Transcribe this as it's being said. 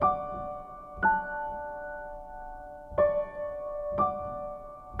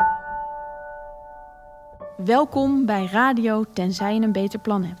Welkom bij Radio Tenzij je een beter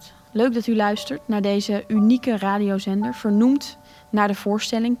plan hebt. Leuk dat u luistert naar deze unieke radiozender, vernoemd naar de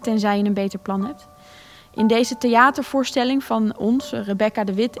voorstelling Tenzij je een beter plan hebt. In deze theatervoorstelling van ons, Rebecca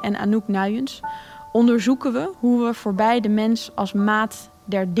de Wit en Anouk Nuyens, onderzoeken we hoe we voorbij de mens als maat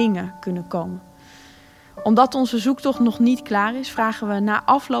der dingen kunnen komen. Omdat onze zoektocht nog niet klaar is, vragen we na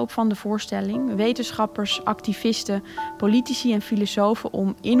afloop van de voorstelling wetenschappers, activisten, politici en filosofen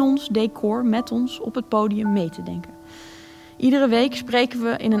om in ons decor met ons op het podium mee te denken. Iedere week spreken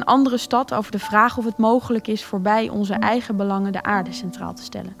we in een andere stad over de vraag of het mogelijk is voorbij onze eigen belangen de aarde centraal te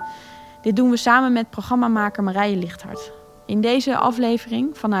stellen. Dit doen we samen met programmamaker Marije Lichthart. In deze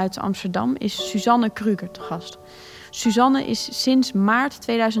aflevering vanuit Amsterdam is Suzanne Kruger te gast. Suzanne is sinds maart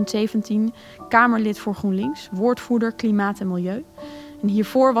 2017 Kamerlid voor GroenLinks, woordvoerder Klimaat en Milieu. En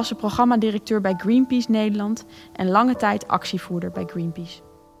hiervoor was ze programmadirecteur bij Greenpeace Nederland en lange tijd actievoerder bij Greenpeace.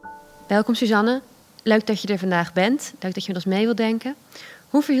 Welkom Suzanne, leuk dat je er vandaag bent, leuk dat je met ons mee wilt denken.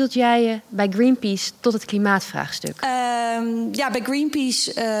 Hoe verhield jij je bij Greenpeace tot het klimaatvraagstuk? Bij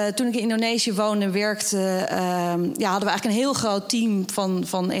Greenpeace, toen ik in Indonesië woonde en werkte, hadden we eigenlijk een heel groot team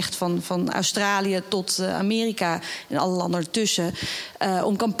van Australië tot Amerika en alle landen ertussen.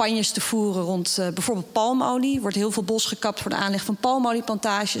 Om campagnes te voeren rond bijvoorbeeld palmolie. Er wordt heel veel bos gekapt voor de aanleg van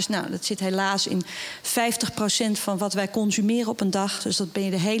palmolieplantages. Nou, dat zit helaas in 50% van wat wij consumeren op een dag. Dus dat ben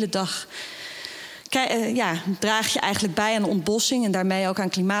je de hele dag. Draag je eigenlijk bij aan de ontbossing en daarmee ook aan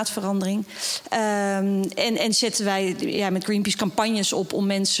klimaatverandering. En zetten wij met Greenpeace campagnes op om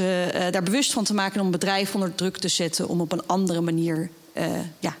mensen daar bewust van te maken en om bedrijven onder druk te zetten om op een andere manier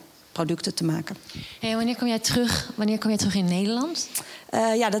producten te maken. Hey, wanneer kom jij terug in Nederland?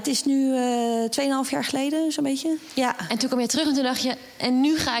 Dat is nu 2,5 jaar geleden, zo'n beetje. Ja. En toen kwam je terug en toen dacht je, en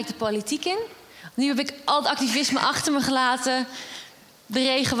nu ga ik de politiek in? Nu heb ik al het activisme achter me gelaten. De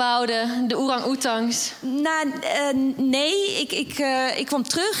regenwouden, de orang-oetangs? Nee, ik kwam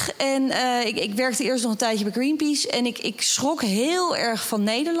terug en ik werkte eerst nog een tijdje bij Greenpeace. En ik schrok heel erg van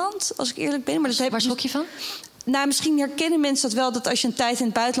Nederland, als ik eerlijk ben. Maar waar schrok je van? Nou, misschien herkennen mensen dat wel, dat als je een tijd in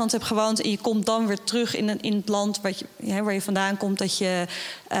het buitenland hebt gewoond en je komt dan weer terug in het land waar je vandaan komt, dat je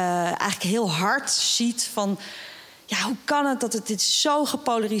eigenlijk heel hard ziet van, ja, hoe kan het dat het dit zo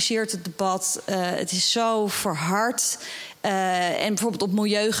gepolariseerd, het debat, het is zo verhard. En bijvoorbeeld op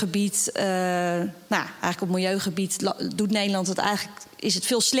milieugebied, eigenlijk op milieugebied doet Nederland het eigenlijk, is het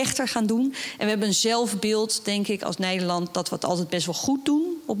veel slechter gaan doen. En we hebben een zelfbeeld, denk ik, als Nederland, dat we het altijd best wel goed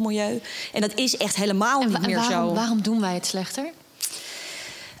doen op milieu. En dat is echt helemaal niet meer zo. Waarom doen wij het slechter?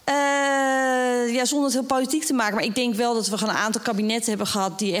 Zonder het heel politiek te maken. Maar ik denk wel dat we gewoon een aantal kabinetten hebben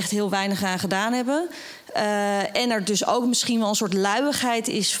gehad die echt heel weinig aan gedaan hebben. En er dus ook misschien wel een soort luiigheid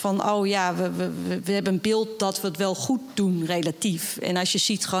is van, we hebben een beeld dat we het wel goed doen, relatief. En als je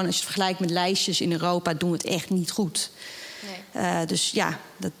ziet, gewoon als je het vergelijkt met lijstjes in Europa, doen we het echt niet goed. Nee.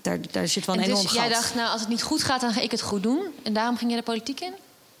 Daar zit wel een enorm gat. Jij dacht, nou, als het niet goed gaat, dan ga ik het goed doen. En daarom ging je de politiek in?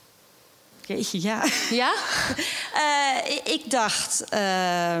 Jeetje, ja. Ja? Ik dacht,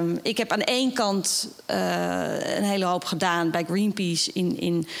 ik heb aan één kant een hele hoop gedaan bij Greenpeace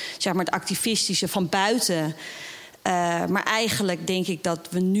in zeg maar het activistische van buiten. Maar eigenlijk denk ik dat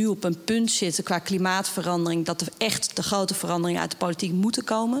we nu op een punt zitten qua klimaatverandering, dat er echt de grote veranderingen uit de politiek moeten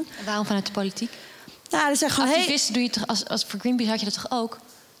komen. En waarom vanuit de politiek? Nou, er zijn gewoon activisten doe je toch, als voor Greenpeace had je dat toch ook?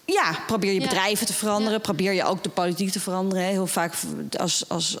 Ja, probeer je bedrijven te veranderen. Ja. Probeer je ook de politiek te veranderen. Heel vaak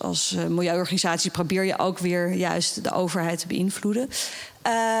als milieuorganisatie probeer je ook weer juist de overheid te beïnvloeden.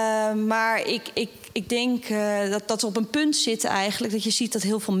 Maar ik denk dat we op een punt zitten eigenlijk, dat je ziet dat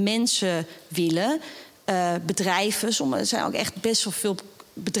heel veel mensen willen. Bedrijven, er zijn ook echt best wel veel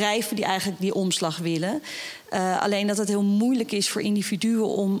bedrijven die eigenlijk die omslag willen. Alleen dat het heel moeilijk is voor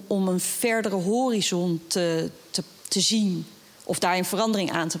individuen om een verdere horizon te zien. Of daar een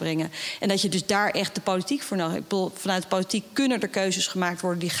verandering aan te brengen. En dat je dus daar echt de politiek voor nodig hebt. Vanuit de politiek kunnen er keuzes gemaakt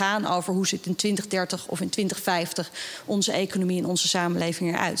worden die gaan over hoe ziet in 2030 of in 2050 onze economie en onze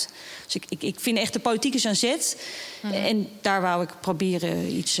samenleving eruit. Dus ik vind echt de politiek is aan zet. En daar wou ik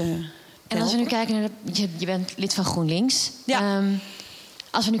proberen iets te En als we nu kijken naar je bent lid van GroenLinks. Ja.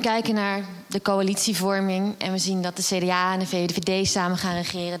 Als we nu kijken naar de coalitievorming en we zien dat de CDA en de VVD samen gaan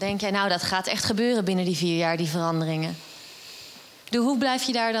regeren, denk jij, nou, dat gaat echt gebeuren binnen die 4 jaar, die veranderingen? Hoe blijf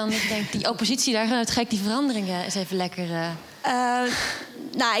je daar dan, ik denk, die oppositie daar vanuit, ga ik die veranderingen eens even lekker...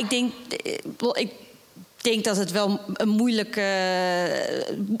 Ik denk dat het wel een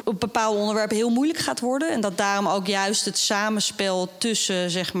op bepaalde onderwerpen heel moeilijk gaat worden. En dat daarom ook juist het samenspel tussen,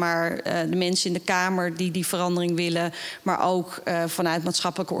 zeg maar, de mensen in de Kamer die verandering willen, maar ook vanuit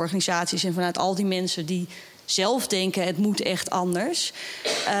maatschappelijke organisaties en vanuit al die mensen die zelf denken, het moet echt anders.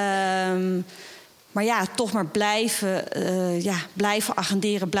 Maar ja, toch maar blijven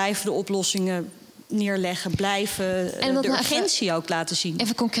agenderen, blijven de oplossingen neerleggen, blijven de urgentie ook laten zien.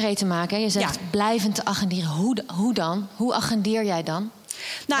 Even concreet te maken, hè? Je zegt blijvend te agenderen. Hoe dan? Hoe agendeer jij dan?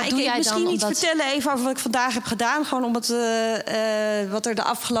 Nou, ik kan misschien iets vertellen even over wat ik vandaag heb gedaan. Gewoon omdat wat er de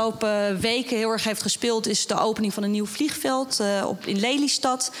afgelopen weken heel erg heeft gespeeld, is de opening van een nieuw vliegveld in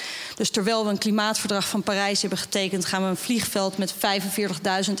Lelystad. Dus terwijl we een klimaatverdrag van Parijs hebben getekend, gaan we een vliegveld met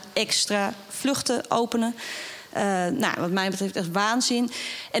 45.000 extra vluchten openen. Wat mij betreft echt waanzin.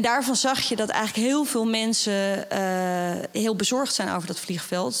 En daarvan zag je dat eigenlijk heel veel mensen heel bezorgd zijn over dat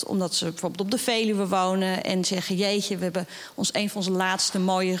vliegveld. Omdat ze bijvoorbeeld op de Veluwe wonen en zeggen, jeetje, we hebben een van onze laatste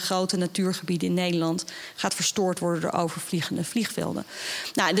mooie grote natuurgebieden in Nederland gaat verstoord worden door overvliegende vliegvelden.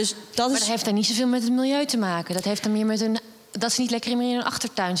 Maar dat heeft daar niet zoveel met het milieu te maken. Dat heeft dan meer met dat ze niet lekker meer in hun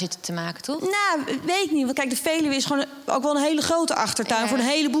achtertuin zitten te maken, toch? Nou, weet ik niet. Want kijk, de Veluwe is gewoon ook wel een hele grote achtertuin voor een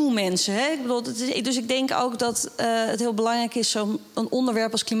heleboel mensen. Hè? Ik bedoel, dus ik denk ook dat het heel belangrijk is om een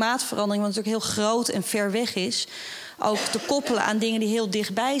onderwerp als klimaatverandering, wat natuurlijk heel groot en ver weg is, ook te koppelen aan dingen die heel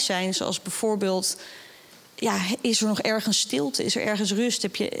dichtbij zijn. Zoals bijvoorbeeld, is er nog ergens stilte? Is er ergens rust?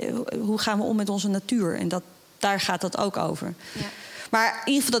 Hoe gaan we om met onze natuur? En daar gaat dat ook over. Ja. Maar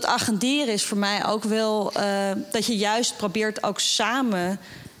in ieder geval dat agenderen is voor mij ook wel dat je juist probeert ook samen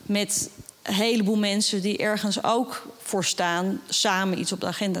met een heleboel mensen die ergens ook voor staan, samen iets op de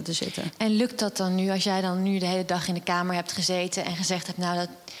agenda te zetten. En lukt dat dan nu, als jij dan nu de hele dag in de Kamer hebt gezeten en gezegd hebt, nou, dat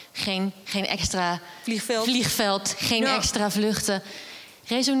geen extra vliegveld, geen extra vluchten.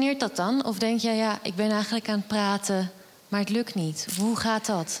 Resoneert dat dan? Of denk je, ik ben eigenlijk aan het praten, maar het lukt niet? Hoe gaat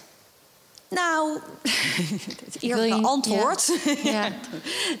dat? Nou, het eerlijke antwoord. Ja.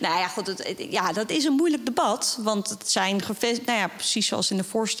 Nou ja, goed, dat is een moeilijk debat. Want het zijn precies zoals in de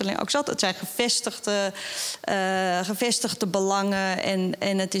voorstelling ook zat, het zijn gevestigde belangen.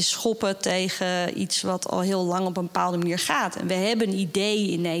 En het is schoppen tegen iets wat al heel lang op een bepaalde manier gaat. En we hebben een idee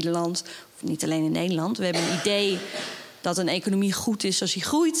in Nederland, of niet alleen in Nederland, we hebben een idee dat een economie goed is als die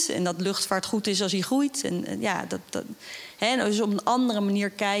groeit. En dat luchtvaart goed is als die groeit. En dus op een andere manier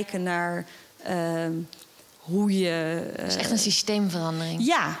kijken naar hoe je... Het is echt een systeemverandering.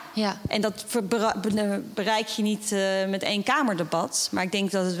 Ja. En dat bereik je niet met één kamerdebat. Maar ik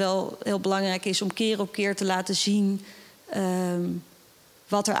denk dat het wel heel belangrijk is om keer op keer te laten zien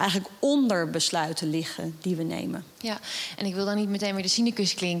wat er eigenlijk onder besluiten liggen die we nemen. Ja, en ik wil dan niet meteen weer de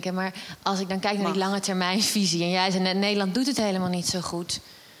cynicus klinken, maar als ik dan kijk naar die lange termijnvisie, en jij zei net, Nederland doet het helemaal niet zo goed.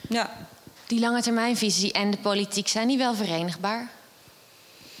 Ja. Die lange termijnvisie en de politiek, zijn die wel verenigbaar?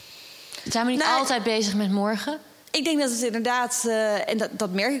 Zijn we niet altijd bezig met morgen? Ik denk dat het inderdaad, en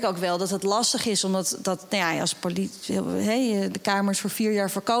dat merk ik ook wel, dat het lastig is. Omdat als de Kamer is voor 4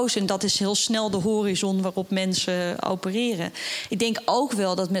 jaar verkozen. En dat is heel snel de horizon waarop mensen opereren. Ik denk ook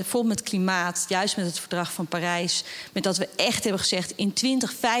wel dat bijvoorbeeld met klimaat, juist met het verdrag van Parijs, met dat we echt hebben gezegd, in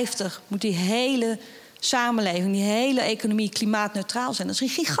 2050 moet die hele samenleving, die hele economie klimaatneutraal zijn. Dat is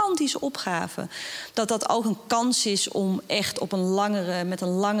een gigantische opgave. Dat ook een kans is om echt met een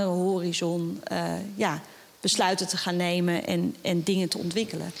langere horizon besluiten te gaan nemen en dingen te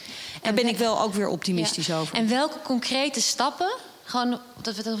ontwikkelen. Daar ben ik wel ook weer optimistisch over. En welke concrete stappen, gewoon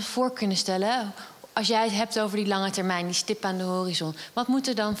dat we dat voor kunnen stellen, als jij het hebt over die lange termijn, die stip aan de horizon, wat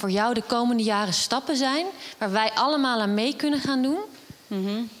moeten dan voor jou de komende jaren stappen zijn waar wij allemaal aan mee kunnen gaan doen,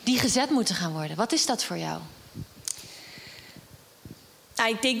 die gezet moeten gaan worden? Wat is dat voor jou?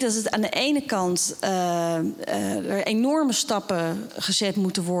 Ik denk dat het aan de ene kant er enorme stappen gezet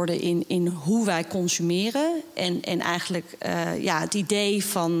moeten worden in hoe wij consumeren. En eigenlijk het idee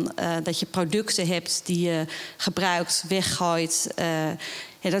van dat je producten hebt die je gebruikt, weggooit.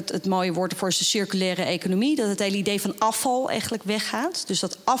 Het mooie woord ervoor is de circulaire economie. Dat het hele idee van afval eigenlijk weggaat. Dus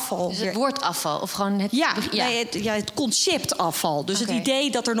dat afval. Dus het woord afval of gewoon het. Het concept afval. Dus het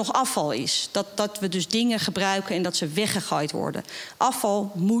idee dat er nog afval is. Dat we dus dingen gebruiken en dat ze weggegooid worden.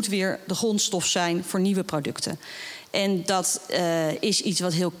 Afval moet weer de grondstof zijn voor nieuwe producten. En dat is iets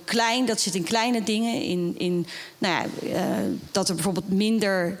wat heel klein, dat zit in kleine dingen. Dat er bijvoorbeeld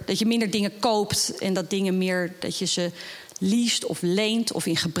dat je minder dingen koopt en dat dingen meer, dat je ze leest of leent of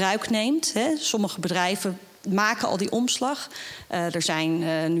in gebruik neemt. Sommige bedrijven maken al die omslag. Er zijn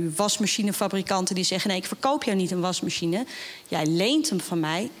nu wasmachinefabrikanten die zeggen, nee, ik verkoop jou niet een wasmachine. Jij leent hem van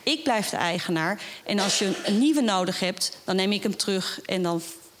mij, ik blijf de eigenaar. En als je een nieuwe nodig hebt, dan neem ik hem terug en dan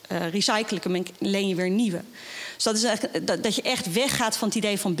recycle ik hem en leen je weer een nieuwe. Dus dat is eigenlijk dat je echt weggaat van het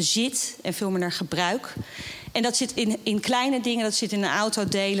idee van bezit en veel meer naar gebruik. En dat zit in kleine dingen, dat zit in een auto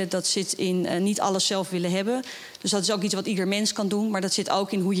delen, dat zit in niet alles zelf willen hebben. Dus dat is ook iets wat ieder mens kan doen, maar dat zit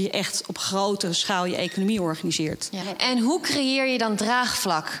ook in hoe je echt op grotere schaal je economie organiseert. Ja. En hoe creëer je dan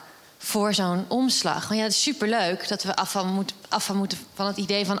draagvlak voor zo'n omslag? Want ja, het is superleuk dat we afval moeten van het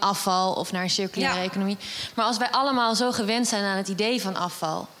idee van afval of naar een circulaire economie. Maar als wij allemaal zo gewend zijn aan het idee van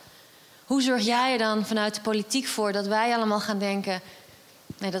afval, hoe zorg jij er dan vanuit de politiek voor dat wij allemaal gaan denken,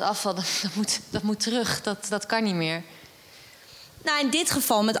 nee, dat afval dat moet terug, dat kan niet meer? Nou, in dit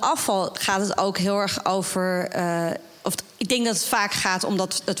geval met afval gaat het ook heel erg over. Ik denk dat het vaak gaat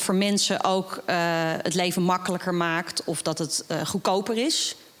omdat het voor mensen ook het leven makkelijker maakt of dat het goedkoper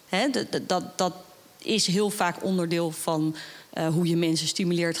is. Hè, dat is heel vaak onderdeel van hoe je mensen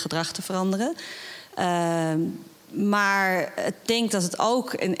stimuleert gedrag te veranderen. Maar ik denk dat het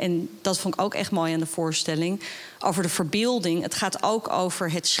ook, en dat vond ik ook echt mooi aan de voorstelling, over de verbeelding. Het gaat ook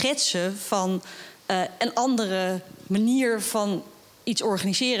over het schetsen van een andere manier van iets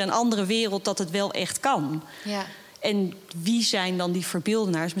organiseren, een andere wereld, dat het wel echt kan. Ja. En wie zijn dan die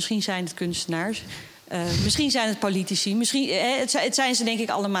verbeeldenaars? Misschien zijn het kunstenaars. Misschien zijn het politici. Het zijn ze denk ik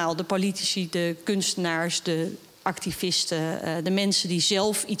allemaal. De politici, de kunstenaars, de activisten. De mensen die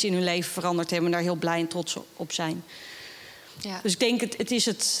zelf iets in hun leven veranderd hebben en daar heel blij en trots op zijn. Ja. Dus ik denk, het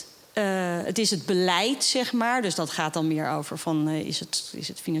is het beleid, zeg maar. Dus dat gaat dan meer over van, is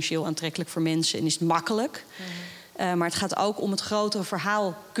het financieel aantrekkelijk voor mensen en is het makkelijk? Mm-hmm. Maar het gaat ook om het grotere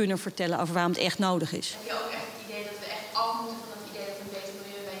verhaal kunnen vertellen over waarom het echt nodig is. Heb je ook echt het idee dat we echt af moeten van het idee dat we een beter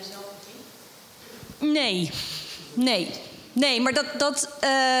milieu bij jezelf zien? Nee, maar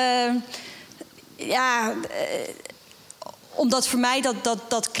omdat voor mij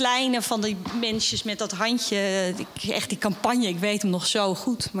dat kleine van die mensjes met dat handje, echt die campagne, ik weet hem nog zo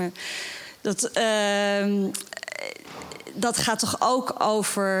goed, maar dat gaat toch ook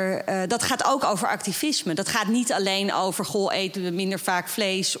over. Dat gaat ook over activisme. Dat gaat niet alleen over eten we minder vaak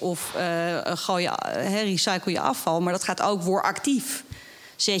vlees of recycle je afval. Maar dat gaat ook word actief.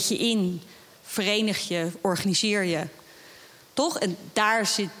 Zet je in, verenig je, organiseer je. Toch? En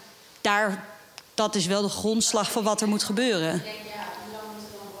dat is wel de grondslag van wat er moet gebeuren.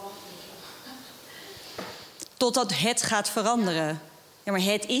 Totdat het gaat veranderen. Ja, maar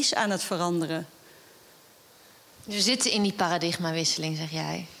het is aan het veranderen. Dus we zitten in die paradigmawisseling, zeg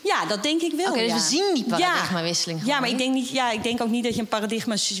jij? Ja, dat denk ik wel. Oké, dus we zien die paradigmawisseling gewoon. Ja, maar ik denk ook niet dat je een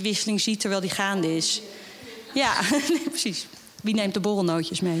paradigmawisseling ziet terwijl die gaande is. Ja, nee, precies. Wie neemt de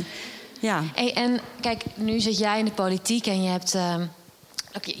borrelnootjes mee? Ja. Hey, en kijk, nu zit jij in de politiek en je hebt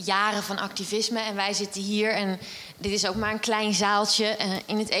jaren van activisme. En wij zitten hier en dit is ook maar een klein zaaltje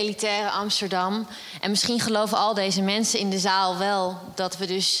in het elitaire Amsterdam. En misschien geloven al deze mensen in de zaal wel dat we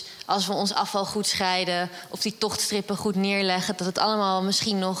dus, als we ons afval goed scheiden of die tochtstrippen goed neerleggen, dat het allemaal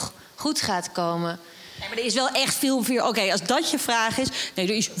misschien nog goed gaat komen. Nee, maar er is wel echt veel meer. Oké, als dat je vraag is. Nee,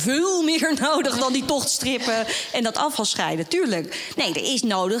 er is veel meer nodig dan die tochtstrippen en dat afval scheiden. Tuurlijk. Nee, er is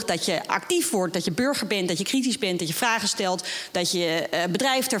nodig dat je actief wordt, dat je burger bent, dat je kritisch bent, dat je vragen stelt, dat je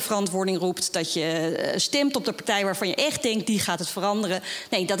bedrijf ter verantwoording roept, dat je stemt op de partij waarvan je echt denkt die gaat het veranderen.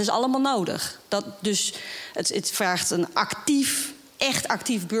 Nee, dat is allemaal nodig. Dus het vraagt een echt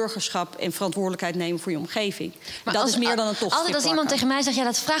actief burgerschap en verantwoordelijkheid nemen voor je omgeving. Maar dat is meer dan een tochtstrip. Altijd als iemand tegen mij zegt, ja,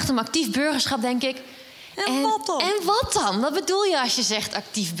 dat vraagt om actief burgerschap, denk ik. En wat dan? En wat dan? Wat bedoel je als je zegt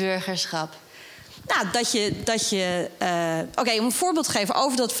actief burgerschap? Nou, Oké, om een voorbeeld te geven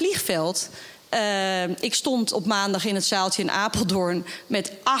over dat vliegveld. Ik stond op maandag in het zaaltje in Apeldoorn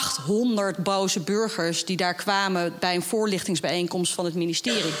met 800 boze burgers die daar kwamen bij een voorlichtingsbijeenkomst van het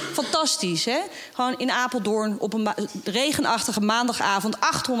ministerie. Fantastisch, hè? Gewoon in Apeldoorn op een regenachtige maandagavond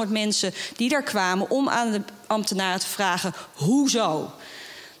 800 mensen die daar kwamen om aan de ambtenaren te vragen, hoezo?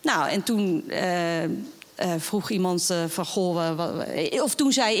 Nou, en toen vroeg iemand van, of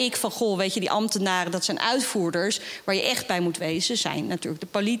toen zei ik van, weet je, die ambtenaren, dat zijn uitvoerders waar je echt bij moet wezen, zijn natuurlijk de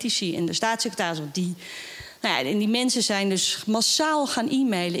politici en de staatssecretaris. En die mensen zijn dus massaal gaan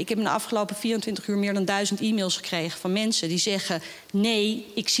e-mailen. Ik heb in de afgelopen 24 uur meer dan 1000 e-mails gekregen van mensen die zeggen,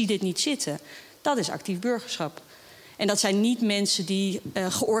 nee, ik zie dit niet zitten. Dat is actief burgerschap. En dat zijn niet mensen die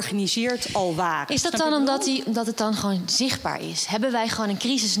georganiseerd al waren. Is dat dan omdat het dan gewoon zichtbaar is? Hebben wij gewoon een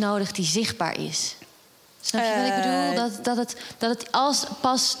crisis nodig die zichtbaar is? Snap je wat ik bedoel?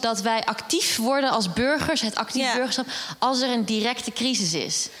 Dat wij actief worden als burgers, het actief burgerschap, als er een directe crisis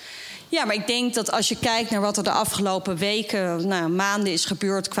is. Ja, maar ik denk dat als je kijkt naar wat er de afgelopen weken, maanden is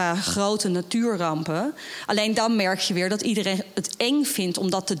gebeurd qua grote natuurrampen, alleen dan merk je weer dat iedereen het eng vindt om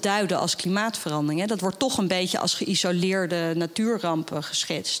dat te duiden als klimaatverandering. Hè. Dat wordt toch een beetje als geïsoleerde natuurrampen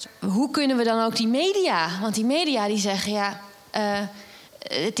geschetst. Hoe kunnen we dan ook die media? Want die media die zeggen,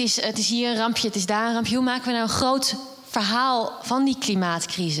 het is hier een rampje, het is daar een rampje. Hoe maken we nou een groot verhaal van die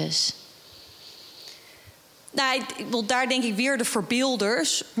klimaatcrisis? Nou, daar denk ik weer de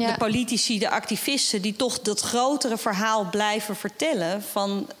verbeelders, de politici, de activisten, die toch dat grotere verhaal blijven vertellen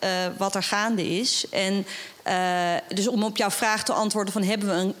van wat er gaande is. En dus om op jouw vraag te antwoorden van hebben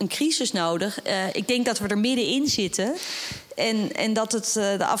we een crisis nodig? Ik denk dat we er middenin zitten. En dat het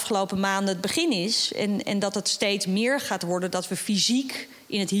de afgelopen maanden het begin is. En dat het steeds meer gaat worden dat we fysiek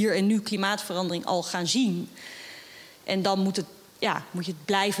in het hier en nu klimaatverandering al gaan zien. En dan moet je het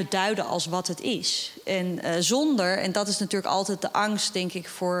blijven duiden als wat het is. En zonder, en dat is natuurlijk altijd de angst, denk ik,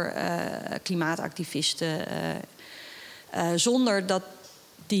 voor klimaatactivisten. Zonder dat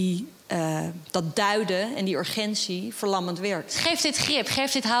dat duiden en die urgentie verlammend werkt. Geef dit grip,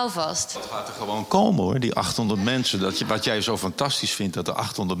 geef dit houvast. Dat gaat er gewoon komen, hoor, die 800 mensen. Wat jij zo fantastisch vindt, dat er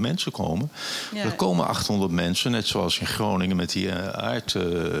 800 mensen komen. Ja. Er komen 800 mensen, net zoals in Groningen met die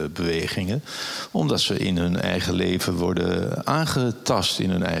aardbewegingen. Omdat ze in hun eigen leven worden aangetast, in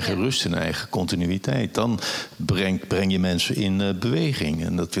hun eigen rust, in hun eigen continuïteit. Dan breng je mensen in beweging.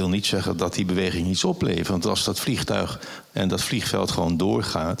 En dat wil niet zeggen dat die beweging iets oplevert. Want als dat vliegtuig en dat vliegveld gewoon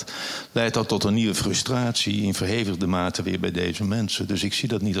doorgaat, leidt dat tot een nieuwe frustratie in verhevigde mate weer bij deze mensen. Dus ik zie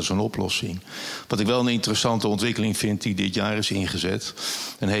dat niet als een oplossing. Wat ik wel een interessante ontwikkeling vind die dit jaar is ingezet,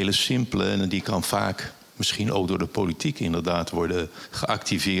 een hele simpele, en die kan vaak misschien ook door de politiek inderdaad worden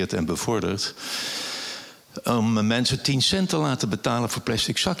geactiveerd en bevorderd, om mensen 10 cent te laten betalen voor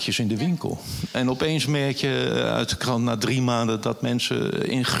plastic zakjes in de winkel. En opeens merk je uit de krant na 3 maanden dat mensen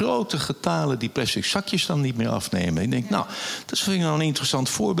in grote getalen die plastic zakjes dan niet meer afnemen. Ik denk, nou, dat vind ik nou een interessant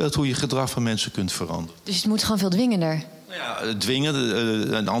voorbeeld hoe je gedrag van mensen kunt veranderen. Dus het moet gewoon veel dwingender. Ja, dwingen.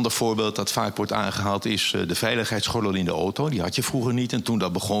 Een ander voorbeeld dat vaak wordt aangehaald is de veiligheidsgordel in de auto. Die had je vroeger niet. En toen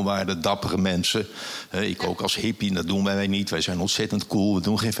dat begon waren de dappere mensen. Ik ook als hippie, dat doen wij niet. Wij zijn ontzettend cool, we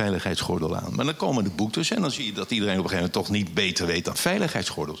doen geen veiligheidsgordel aan. Maar dan komen de boetes en dan zie je dat iedereen op een gegeven moment toch niet beter weet dan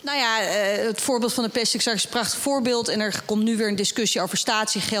veiligheidsgordels. Nou ja, het voorbeeld van de plastic zak is een prachtig voorbeeld. En er komt nu weer een discussie over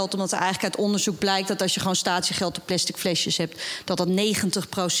statiegeld. Omdat er eigenlijk uit onderzoek blijkt dat als je gewoon statiegeld op plastic flesjes hebt, dat 90%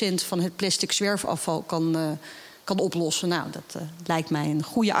 van het plastic zwerfafval kan oplossen. Nou, dat lijkt mij een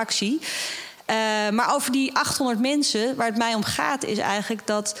goede actie. Maar over die 800 mensen, waar het mij om gaat, is eigenlijk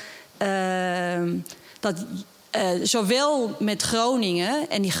dat zowel met Groningen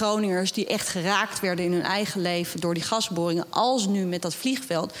en die Groningers die echt geraakt werden in hun eigen leven door die gasboringen, als nu met dat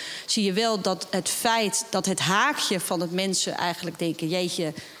vliegveld, zie je wel dat het feit dat het haakje van het mensen eigenlijk denken,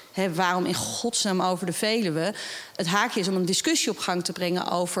 jeetje, waarom in godsnaam over de Veluwe? Het haakje is om een discussie op gang te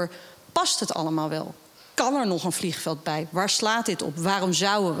brengen over, past het allemaal wel? Kan er nog een vliegveld bij? Waar slaat dit op? Waarom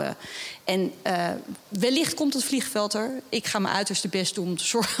zouden we? En wellicht komt het vliegveld er. Ik ga mijn uiterste best doen om te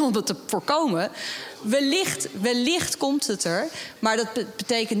zorgen om het te voorkomen. Wellicht komt het er. Maar dat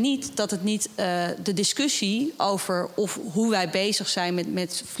betekent niet dat het niet de discussie over hoe wij bezig zijn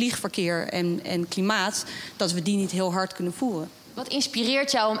met vliegverkeer en klimaat, dat we die niet heel hard kunnen voeren. Wat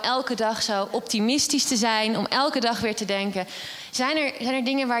inspireert jou om elke dag zo optimistisch te zijn, om elke dag weer te denken? Zijn er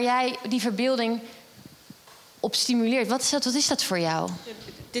dingen waar jij die verbeelding op stimuleert? Wat is dat voor jou?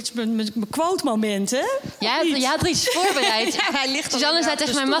 Dit is mijn quote-moment, hè? Jij had er iets voorbereid. Ja, Suzanne zei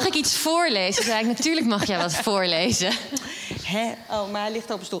tegen mij, mag ik iets voorlezen? Zei ik, natuurlijk mag jij wat voorlezen. Hè? Oh, maar hij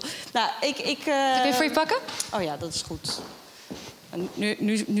ligt op een stoel. Nou, Heb je voor je pakken? Oh ja, dat is goed.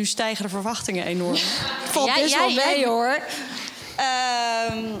 Nu stijgen de verwachtingen enorm. Valt best wel mee, hoor.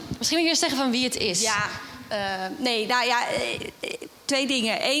 Misschien moet je eens zeggen van wie het is. Ja, nee, nou ja, 2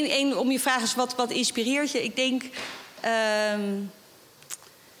 dingen. Eén, om je vraag is, wat inspireert je? Ik denk,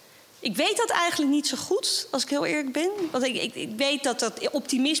 ik weet dat eigenlijk niet zo goed, als ik heel eerlijk ben. Want ik weet dat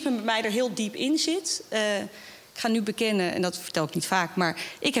optimisme bij mij er heel diep in zit. Ik ga nu bekennen, en dat vertel ik niet vaak, maar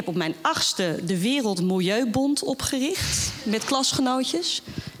ik heb op mijn 8e de Wereldmilieubond opgericht met klasgenootjes.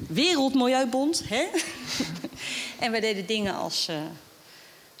 Wereldmilieubond, hè? En we deden dingen als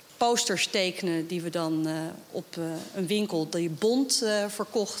posters tekenen die we dan op een winkel die bond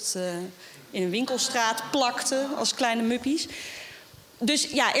verkocht in een winkelstraat plakten als kleine muppies. Dus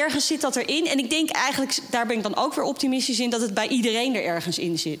ja, ergens zit dat erin. En ik denk eigenlijk, daar ben ik dan ook weer optimistisch in, dat het bij iedereen er ergens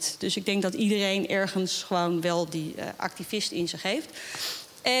in zit. Dus ik denk dat iedereen ergens gewoon wel die activist in zich heeft.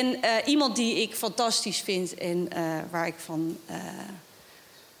 En iemand die ik fantastisch vind en waar ik van,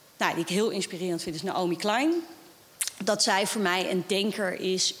 die ik heel inspirerend vind, is Naomi Klein. Dat zij voor mij een denker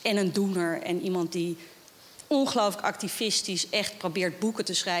is en een doener. En iemand die ongelooflijk activistisch echt probeert boeken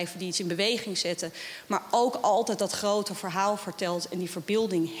te schrijven die iets in beweging zetten. Maar ook altijd dat grote verhaal vertelt en die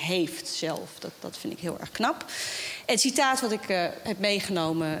verbeelding heeft zelf. Dat vind ik heel erg knap. Het citaat wat ik heb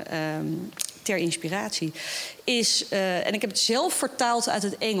meegenomen ter inspiratie is, en ik heb het zelf vertaald uit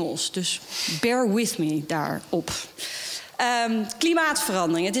het Engels, dus bear with me daarop.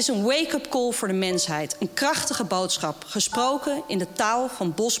 Klimaatverandering. Het is een wake-up call voor de mensheid. Een krachtige boodschap. Gesproken in de taal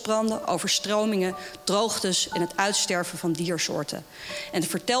van bosbranden, overstromingen, droogtes en het uitsterven van diersoorten. En het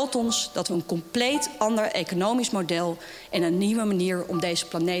vertelt ons dat we een compleet ander economisch model en een nieuwe manier om deze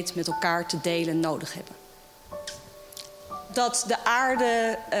planeet met elkaar te delen nodig hebben. Dat de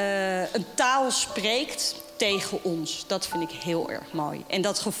aarde een taal spreekt tegen ons. Dat vind ik heel erg mooi. En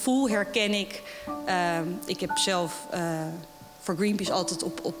dat gevoel herken ik. Ik heb zelf voor Greenpeace altijd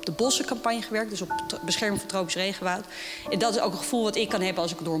op de bossencampagne gewerkt. Dus op bescherming van tropisch regenwoud. En dat is ook een gevoel wat ik kan hebben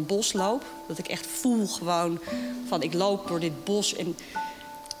als ik door een bos loop. Dat ik echt voel gewoon van ik loop door dit bos. En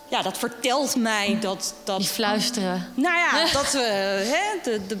ja, dat vertelt mij dat Die fluisteren. Nou ja,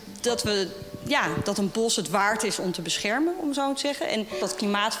 dat een bos het waard is om te beschermen, om zo te zeggen. En dat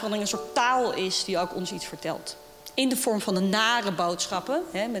klimaatverandering een soort taal is die ook ons iets vertelt. In de vorm van de nare boodschappen,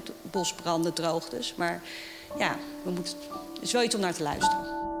 met bosbranden, droogtes. Maar ja, het is wel iets om naar te luisteren.